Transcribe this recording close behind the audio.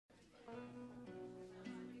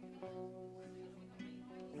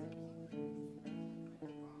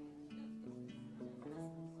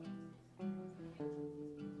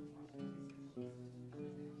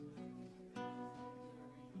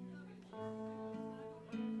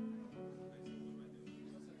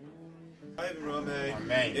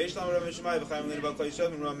Amen.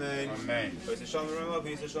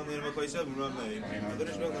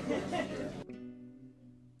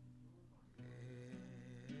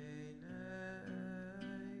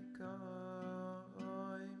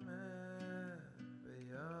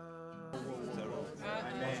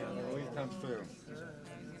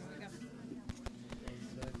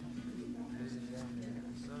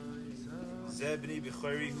 Zebni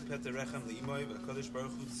Bichori who Peter Rechem Leimoy Kadosh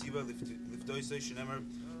Baruch Hu Tziva Lifdoisay Shenemar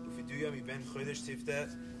Ufiduya Mi Ben Chodesh Tifta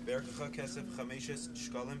Berkacha Kesef Chameshes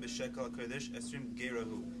Shkalim B'Shekel Kodesh Esrim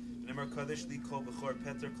Geirahu Nemar Kadosh Li Kol Bechor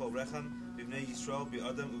Peter Kol Rechem B'Bnei Yisrael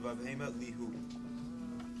B'Adam Uvavhema Lihu.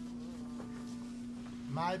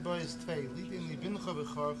 My boys tvei lidin li bincha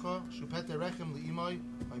b'charcha shu Peter Rechem Leimoy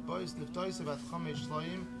my boys Lifdoisay Vat Chamesh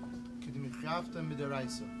Shloim Kedim Chafta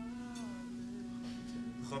Midaraisa.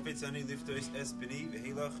 Chopetz ani liftois es bini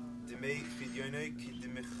v'hilach demei Pidyanoi ki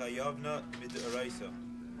demechayavna midaraisa.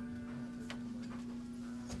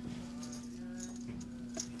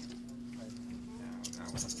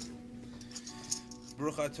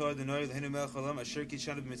 Baruch atah Adonai Eloheinu melech haolam asher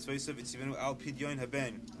kidshanu b'mitzvosav v'tzivenu al Pidyan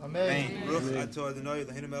Haben. Amen. Baruch atah Adonai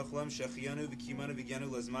Eloheinu melech haolam shechianu v'kimanu v'gyanu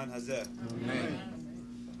lazman hazeh. Amen.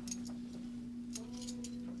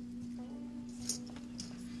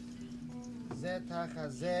 זה תחת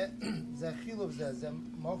זה, זה חילוב זה, זה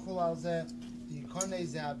מוכל על זה, יקונה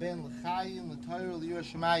זה הבן לחיים, לתוירו ליור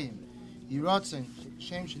שמיים. ירוצן,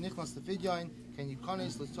 שם שנכנס לפדיון, כן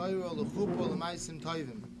יקונס לתוירו, לחופו, למייסים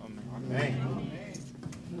טויבים. Amen.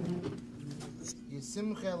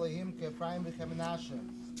 ישמחה אלוהים כאפרים וכמנשה.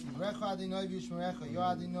 יברך אדינוי וישמרך,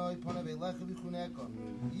 יו אדינוי פונה ואילך ויחונקו.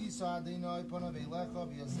 יישא אדינוי פונה ואילך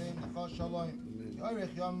ויעשם לך שלום.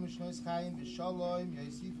 יורך יום משנויס חיים ושלום,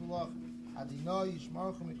 יוסיפו לך. Adonai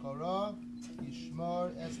yishmorcha mikol ra,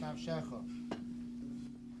 yishmor es nafshecha.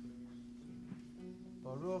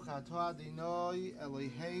 Baruch atah Adonai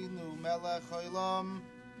Eloheinu melech haolam,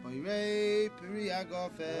 boirei peri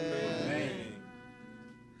hagafen. Amen.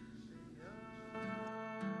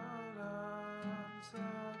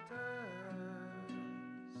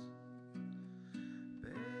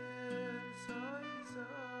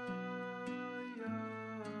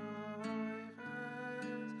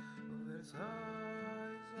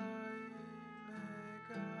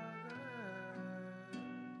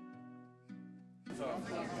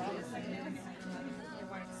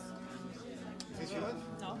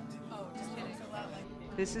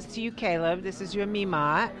 This is to you, Caleb. This is your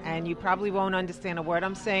Mima, and you probably won't understand a word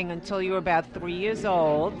I'm saying until you're about 3 years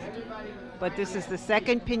old. But this is the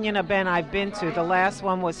second Pidyan Haben I've been to. The last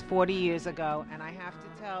one was 40 years ago, and I have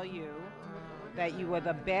to tell you that you were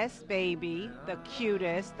the best baby, the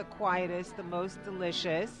cutest, the quietest, the most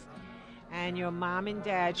delicious. And your mom and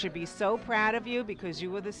dad should be so proud of you because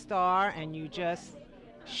you were the star and you just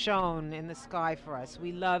shone in the sky for us.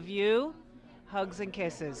 We love you. Hugs and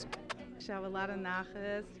kisses. Have a lot of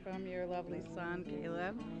nachas from your lovely son,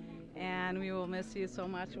 Caleb. And we will miss you so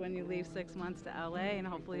much when you leave 6 months to LA, and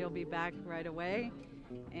hopefully you'll be back right away.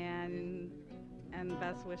 And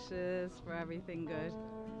best wishes for everything good.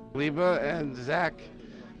 Liba and Zach,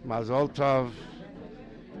 Mazal Tov.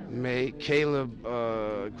 May Caleb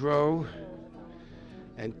grow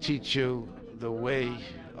and teach you the way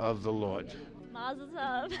of the Lord. Mazel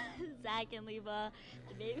tov, Zach and Liba.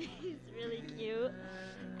 The baby's really cute,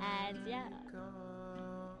 and yeah.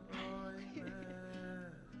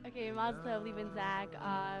 Okay, Mazel tov, Liba and Zach.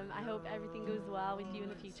 I hope everything goes well with you in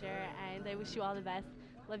the future, and I wish you all the best.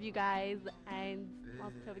 Love you guys, and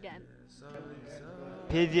Mazel tov again.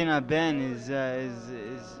 Pidyan Haben is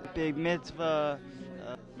big mitzvah.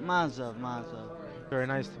 Mazel. Very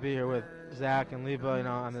nice to be here with Zach and Liba,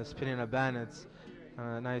 on this Pidyan Haben. It's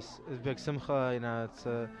nice, it's big simcha, it's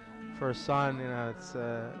for a son, it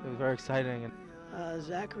was very exciting.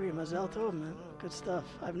 Zachary, Mazel Tov, man, good stuff.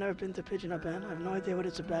 I've never been to Pidyan Haben. I have no idea what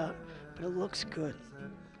it's about, but it looks good.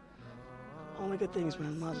 Only good things,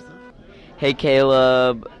 man. Mazel Tov. Hey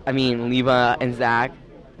Caleb, Liba and Zach.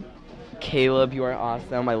 Caleb, you are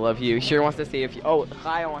awesome. I love you. Sure wants to say if you. Oh,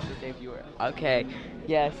 Chaya wants to say if you were. Okay.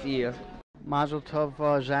 Yeah, see you. Mazel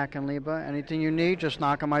Tov, Zach and Liba. Anything you need, just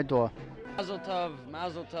knock on my door. Mazel Tov.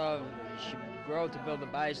 You should grow to build a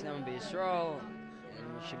bayis now in Yisrael, and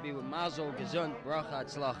you should be with Mazel, Gesund, Bracha,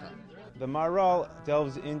 Tzlacha. The Maharal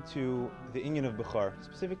delves into the inyan of Bechor,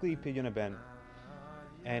 specifically Pidyan Haben.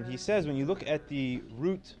 And he says when you look at the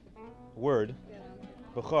root word,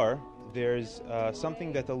 Bechor, there's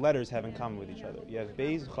something that the letters have in common with each other. You have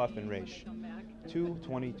Beis, Chaf, and Reish. 2,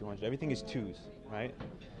 20, 200. Everything is twos, right?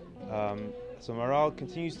 So Maharal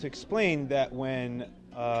continues to explain that when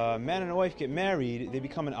man and a wife get married, they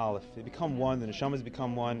become an aleph. They become one, the neshamas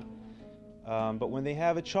become one. But when they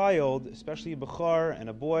have a child, especially a bachar and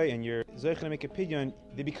a boy, and you're zoich to make a pidyon,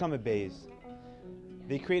 they become a beis.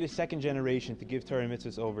 They create a second generation to give Torah and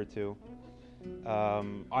mitzvahs over to.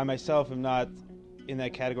 I myself am not in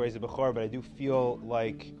that category as a bachar, but I do feel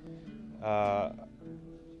like I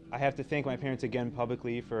have to thank my parents again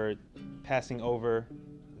publicly for passing over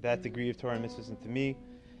that degree of Torah and mitzvahs into me.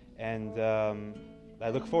 And I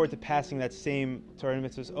look forward to passing that same Torah and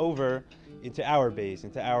mitzvahs over into our base,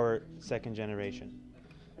 into our second generation.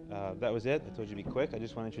 That was it. I told you to be quick. I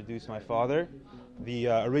just want to introduce my father, the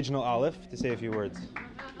original Aleph, to say a few words.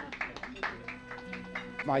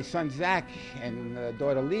 My son Zach and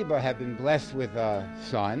daughter Liba have been blessed with a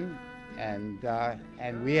son, and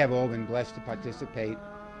we have all been blessed to participate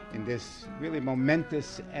in this really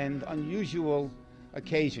momentous and unusual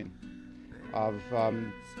occasion of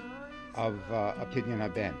a Pidyan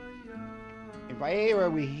Haben. In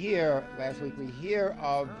Vayera, last week we hear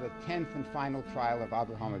of the 10th and final trial of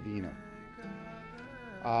Abraham Avinu,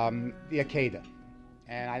 the Akedah.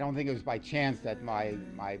 And I don't think it was by chance that my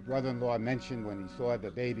brother-in-law mentioned when he saw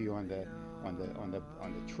the baby on the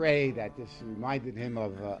tray that this reminded him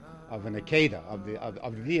of an Akedah, of the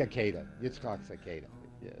Akedah, Yitzchak's Akedah,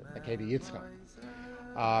 Akedah Yitzchak.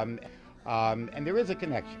 And there is a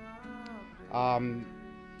connection.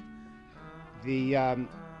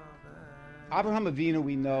 Abraham Avinu,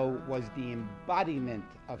 we know, was the embodiment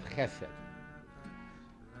of chesed.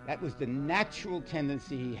 That was the natural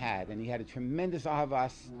tendency he had, and he had a tremendous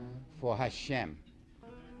ahavas for Hashem.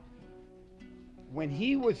 When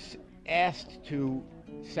he was asked to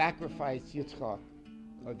sacrifice Yitzchak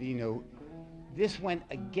Avinu, this went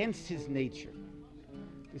against his nature.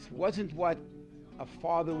 This wasn't what a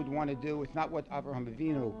father would want to do. It's not what Abraham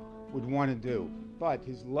Avinu would want to do. But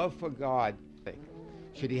his love for God,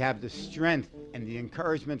 should he have the strength and the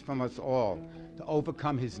encouragement from us all to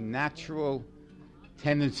overcome his natural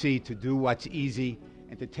tendency to do what's easy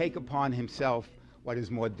and to take upon himself what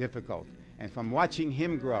is more difficult. And from watching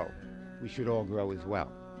him grow, we should all grow as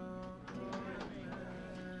well.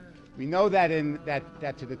 We know that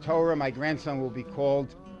that to the Torah, my grandson will be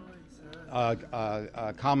called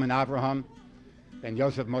Kalman Avraham, Ben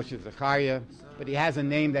Yosef Moshe Zechariah, but he has a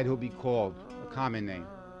name that he'll be called, a common name,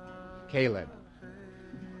 Caleb.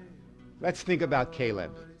 Let's think about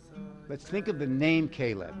Caleb. Let's think of the name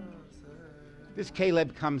Caleb. This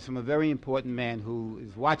Caleb comes from a very important man who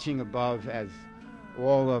is watching above, as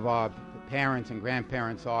all of our parents and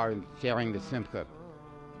grandparents are, and sharing the simcha.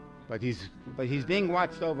 But he's being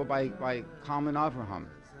watched over by Kalman Avraham,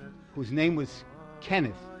 whose name was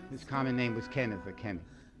Kenneth. His common name was Kenneth, or Kenneth.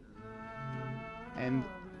 And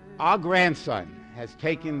our grandson has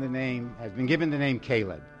been given the name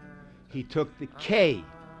Caleb. He took the K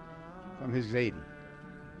from his Zaidi,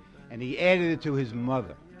 and he added it to his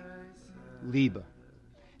mother, Liba.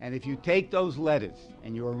 And if you take those letters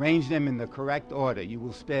and you arrange them in the correct order, you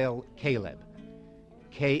will spell Caleb,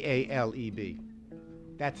 K-A-L-E-B.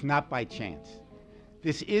 That's not by chance.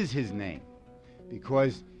 This is his name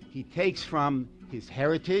because he takes from his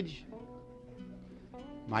heritage,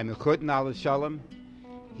 my Mechut Nala Shalom.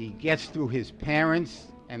 He gets through his parents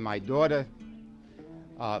and my daughter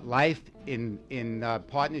life in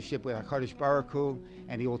partnership with HaKadosh Baruch Hu,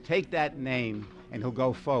 and he will take that name and he'll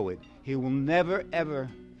go forward. He will never, ever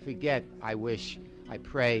forget, I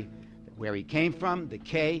pray, where he came from, the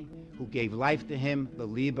K, who gave life to him, the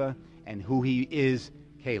Liba, and who he is,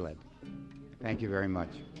 Caleb. Thank you very much.